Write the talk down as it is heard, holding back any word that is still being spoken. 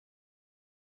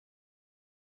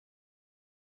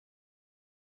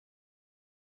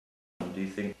Do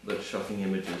you think that shocking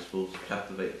images will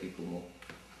captivate people more?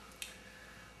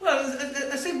 Well,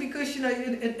 I think because, you know,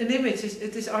 an image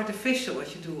is artificial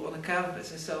what you do on a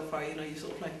canvas, and so far, you know, you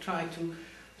sort of like try to,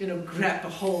 you know, grab a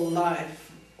whole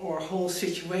life or a whole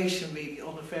situation really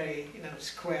on a very, you know,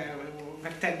 square or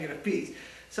rectangular piece.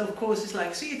 So of course it's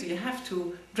like theatre, you have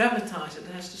to dramatize it,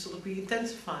 it has to sort of be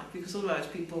intensified, because otherwise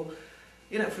people,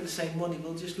 you know, for the same money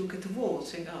will just look at the wall and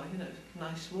think, oh, you know,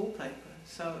 nice wallpaper.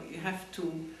 So you have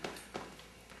to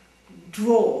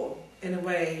draw in a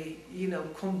way, you know,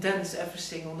 condense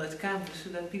everything on that canvas so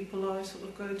that people are sort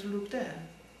of going to look there.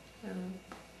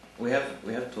 We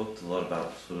have talked a lot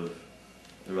about sort of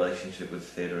the relationship with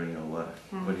theatre in your work.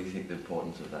 What do you think the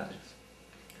importance of that is?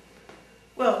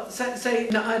 Well, say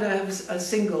you know, either have a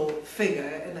single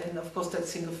figure, and of course that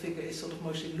single figure is sort of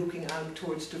mostly looking out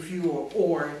towards the viewer,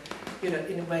 or, you know,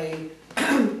 in a way,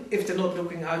 if they're not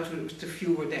looking out towards the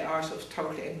viewer, they are sort of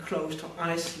totally enclosed or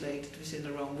isolated within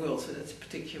their own world. So that's a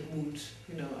particular mood,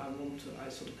 you know, I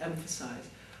sort of emphasize.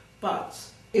 But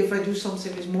if I do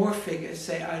something with more figures,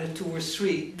 say either 2 or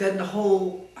 3, then the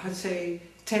whole, I'd say,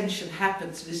 tension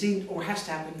happens within, or has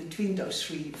to happen between those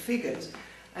 3 figures.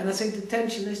 And I think the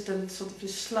tension is that it's sort of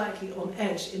just slightly on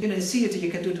edge. You know, in theatre you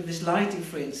can do it with lighting,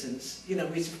 for instance, you know,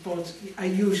 which of course I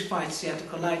use quite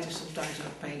theatrical lighting sometimes when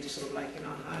I paint, sort of like, you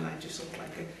know, highlight just sort of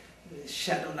like a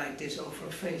shadow like this over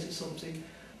a face or something.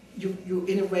 You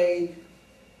in a way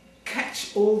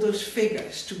catch all those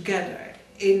figures together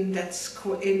in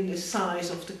the size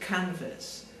of the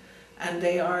canvas, and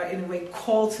they are in a way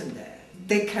caught in there.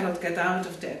 They cannot get out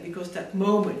of there, because that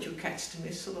moment you catch them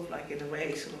is sort of like, in a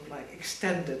way, sort of like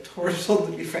extended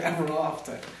horizontally forever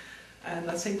after. And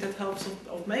I think that helps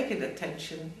of making that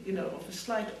tension, you know, of a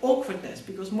slight awkwardness,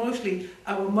 because mostly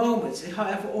our moments,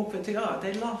 however awkward they are,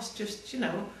 they last just, you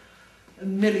know, a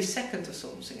millisecond or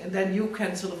something. And then you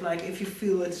can sort of like, if you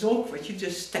feel it's awkward, you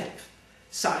just step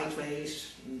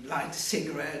sideways, light a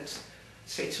cigarette,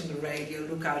 switch on the radio,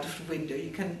 look out of the window. You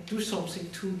can do something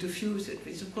to diffuse it,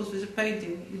 which of course with a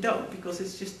painting you don't, because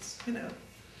it's just, you know.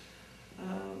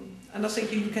 And I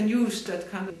think you can use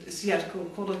that kind of theatrical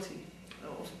quality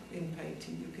in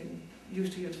painting, you can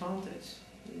use to your advantage.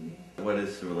 What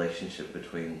is the relationship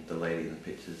between the lady in the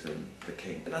pictures and the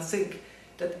king? And I think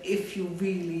that if you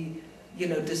really, you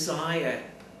know, desire,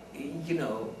 you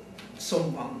know,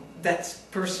 someone, that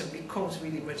person becomes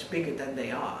really much bigger than they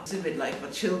are. It's a bit like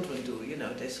what children do, you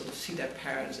know, they sort of see their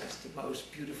parents as the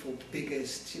most beautiful,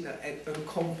 biggest, you know,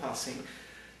 encompassing,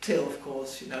 till of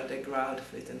course, you know, they grow out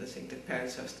of it and they think their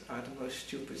parents are the most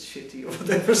stupid, shitty, or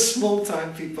whatever,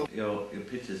 small-time people. Your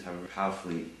pictures have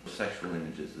powerfully sexual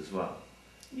images as well.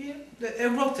 Yeah, the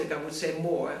erotic I would say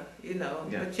more, you know,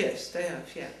 yeah. But yes, they have,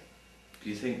 yeah. Do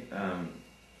you think that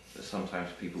sometimes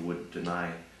people would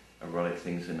deny erotic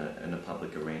things in a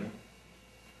public arena?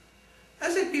 I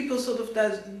think people sort of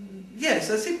yes,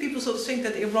 I think people sort of think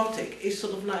that erotic is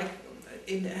sort of like,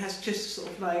 has just sort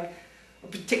of like a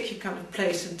particular kind of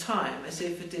place and time, as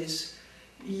if it is,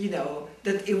 you know,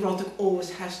 that erotic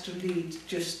always has to lead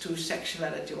just to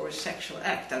sexuality or a sexual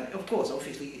act. And of course,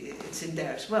 obviously, it's in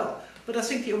there as well. But I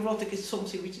think the erotic is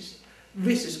something which is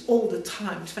rises all the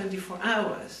time, 24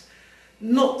 hours.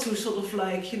 Not to sort of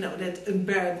like, you know, that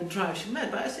unbearable drives you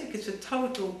mad, but I think it's a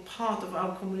total part of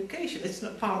our communication. It's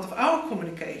not part of our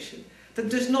communication. That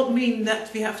does not mean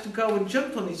that we have to go and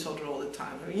jump on each other all the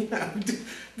time. I mean,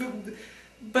 you know,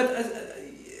 but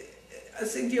I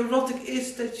think the erotic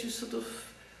is that you sort of,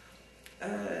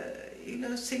 you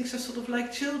know, things are sort of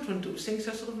like children do. Things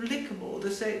are sort of lickable.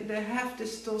 They have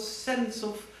this sense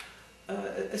of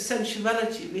a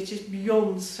sensuality which is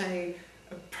beyond, say,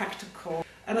 a practical.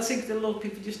 And I think that a lot of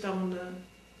people just don't,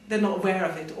 they're not aware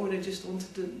of it, or they just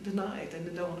want to deny it, and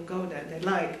they don't want to go there. They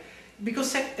like,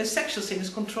 because a sexual thing is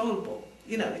controllable,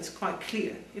 you know, it's quite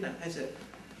clear, you know, has a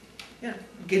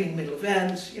beginning, middle,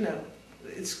 end, you know,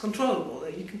 it's controllable,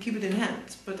 you can keep it in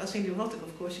hand. But I think the erotic,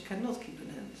 of course, you cannot keep in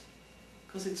hand,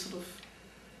 because it's sort of,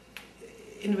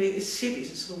 in a way, it's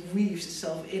cities, it sort of weaves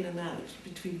itself in and out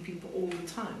between people all the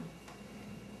time.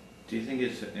 Do you think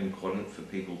it's important for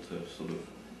people to sort of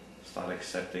start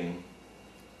accepting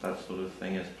that sort of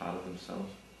thing as part of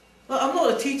themselves? Well, I'm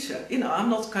not a teacher, you know, I'm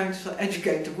not going to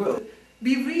educate the world.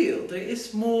 Be real, there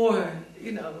is more,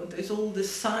 you know, there's all this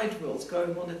side worlds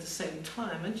going on at the same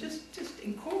time, and just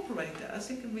incorporate that. I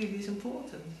think it really is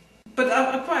important. But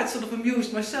I'm quite sort of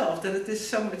amused myself that it is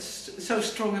so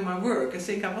strong in my work. I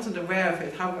think I wasn't aware of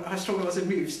it, how strong I was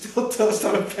amused until I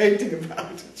started painting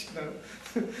about it, you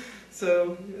know.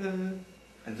 So,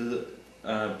 and does it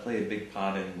play a big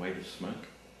part in Weight of Smoke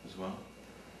as well?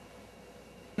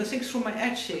 I think through my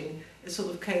etching, it sort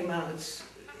of came out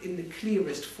in the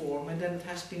clearest form, and then it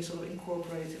has been sort of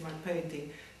incorporated in my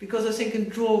painting. Because I think in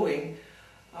drawing,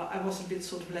 I was a bit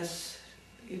sort of less,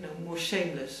 more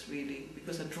shameless really,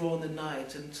 because I draw in the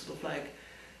night and sort of like,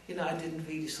 I didn't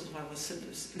really I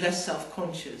was less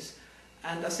self-conscious.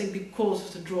 And I think because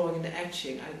of the drawing and the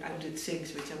etching, I did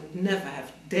things which I would never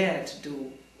have dared to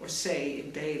do or say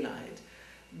in daylight.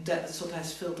 That sort of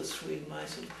has filtered through in my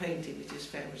sort of painting, which is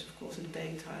very much, of course, a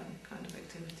daytime kind of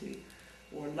activity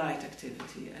or light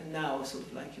activity. And now, sort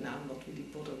of like, I'm not really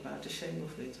bothered about the shame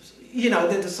of it.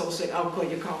 That is sort of saying, oh God,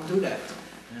 you can't do that.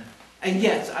 Yeah. And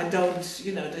yet, I don't,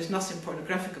 there's nothing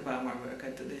pornographic about my work.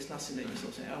 There's nothing that you sort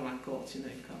of say, oh my God, you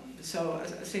can't. So I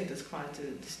think that's quite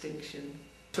a distinction.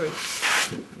 Sorry.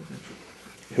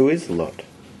 Who is Lot?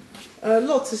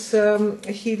 Lot is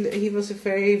he was a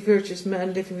very virtuous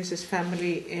man living with his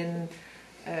family in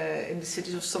the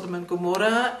cities of Sodom and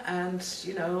Gomorrah, and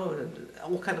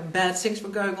all kind of bad things were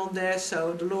going on there.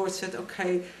 So the Lord said,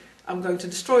 "Okay, I'm going to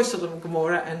destroy Sodom and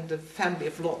Gomorrah," and the family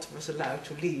of Lot was allowed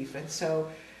to leave. And so,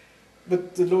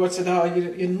 but the Lord said, "Oh,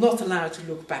 you're not allowed to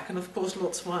look back." And of course,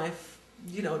 Lot's wife,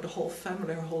 the whole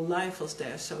family, her whole life was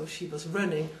there. So she was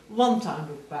running. One time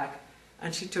looked back,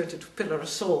 and she turned into a pillar of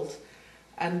salt.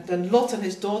 And then Lot and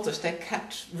his daughters, they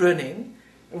kept running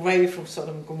away from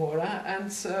Sodom and Gomorrah.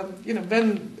 And,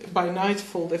 when by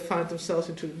nightfall they found themselves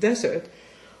into the desert,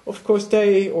 of course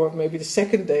or maybe the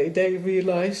second day, they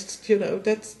realized,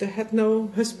 that they had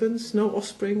no husbands, no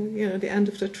offspring, the end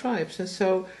of their tribes. And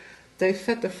so they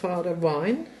fed their father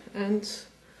wine and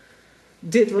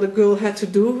did what a girl had to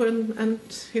do and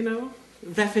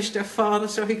ravished their father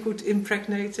so he could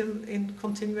impregnate him in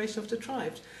continuation of the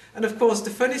tribes. And of course, the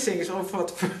funny thing is, what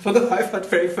I found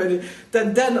very funny,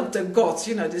 then of the gods,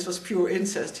 this was pure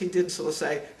incest. He didn't sort of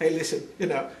say, hey, listen,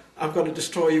 I'm going to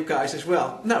destroy you guys as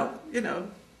well. No,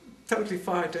 totally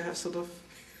fine to have sort of...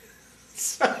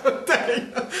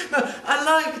 No, I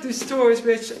like these stories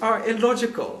which are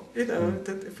illogical,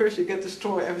 that first you get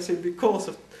destroy everything because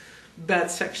of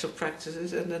bad sexual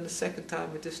practices, and then the second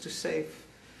time it is to save,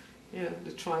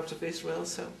 the tribes of Israel,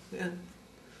 so, yeah.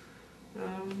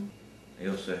 You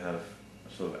also have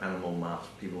a sort of animal mask,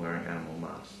 people wearing animal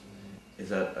masks. Is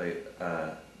that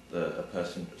a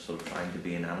person sort of trying to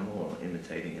be an animal or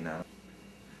imitating an animal?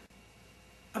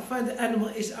 I find the animal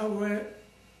is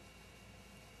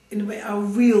in a way, our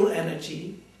real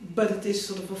energy, but it is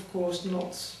sort of course,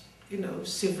 not,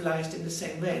 civilized in the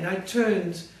same way. And I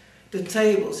turned the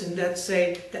tables in that,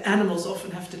 say, the animals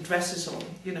often have the dresses on,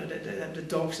 the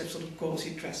dogs have sort of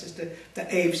gauzy dresses,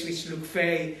 the apes, which look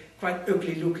quite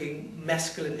ugly looking,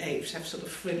 masculine apes, have sort of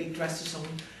frilly dresses on,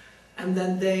 and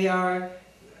then they are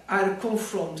either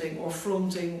confronting or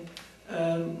fronting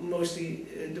mostly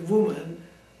the woman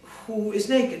who is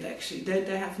naked actually.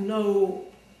 They have no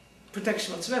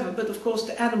protection whatsoever, but of course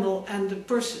the animal and the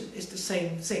person is the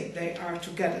same thing. They are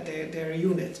together, they're a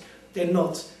unit, they're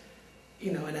not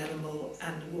an animal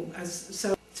and a woman.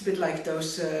 So it's a bit like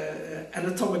those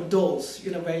anatomic dolls,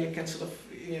 where you can sort of,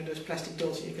 those plastic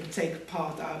dolls, and you can take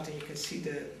part out and you can see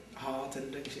the heart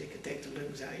and lungs, you can take the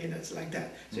lungs out, it's like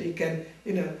that. So you can,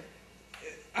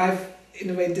 I've in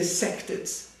a way dissected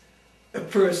a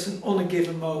person on a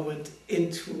given moment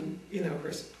into,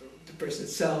 the person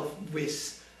itself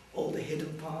with all the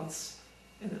hidden parts,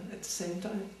 at the same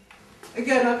time.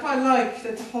 Again, I quite like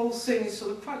that the whole thing is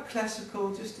sort of quite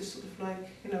classical, just this sort of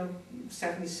like,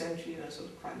 17th century, sort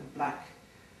of quite black.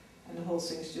 And the whole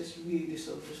thing is just really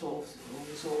sort of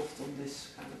resolved on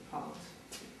this kind of part.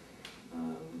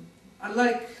 I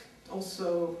like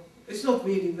also, it's not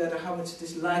really whether how much it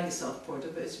is like a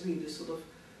self-portrait, but it's really sort of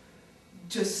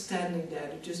just standing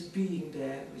there, just being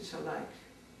there, which I like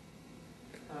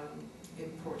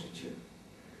in portraiture.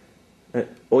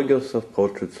 All your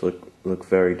self-portraits look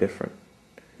very different.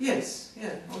 Yes,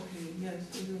 yeah, okay,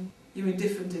 yes. You mean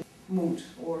different in mood,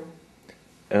 or?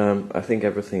 I think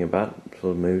everything about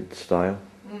sort of mood, style,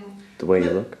 the way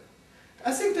you look.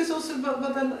 I think there's also,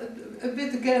 but then a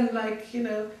bit again, like,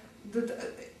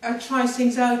 that I try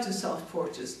things out in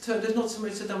self-portraits. So there's not so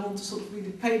much that I want to sort of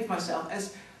really paint myself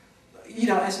as,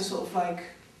 as a sort of like,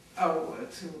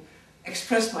 to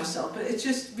express myself, but it's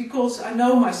just because I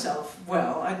know myself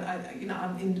well, and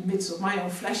I'm in the midst of my own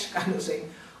flesh kind of thing.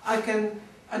 I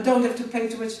don't have to pay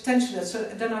too much attention to that, so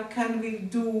then I can really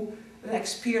do an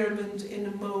experiment in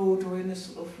a mode or in a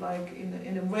sort of like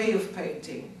in a way of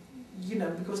painting,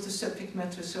 because the subject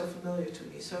matter is so familiar to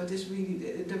me. So it is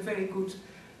really, they're very good,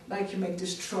 like you make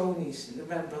these tronies,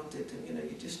 Rembrandt did, and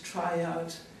you just try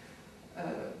out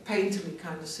painterly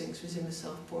kind of things within a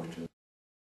self-portrait.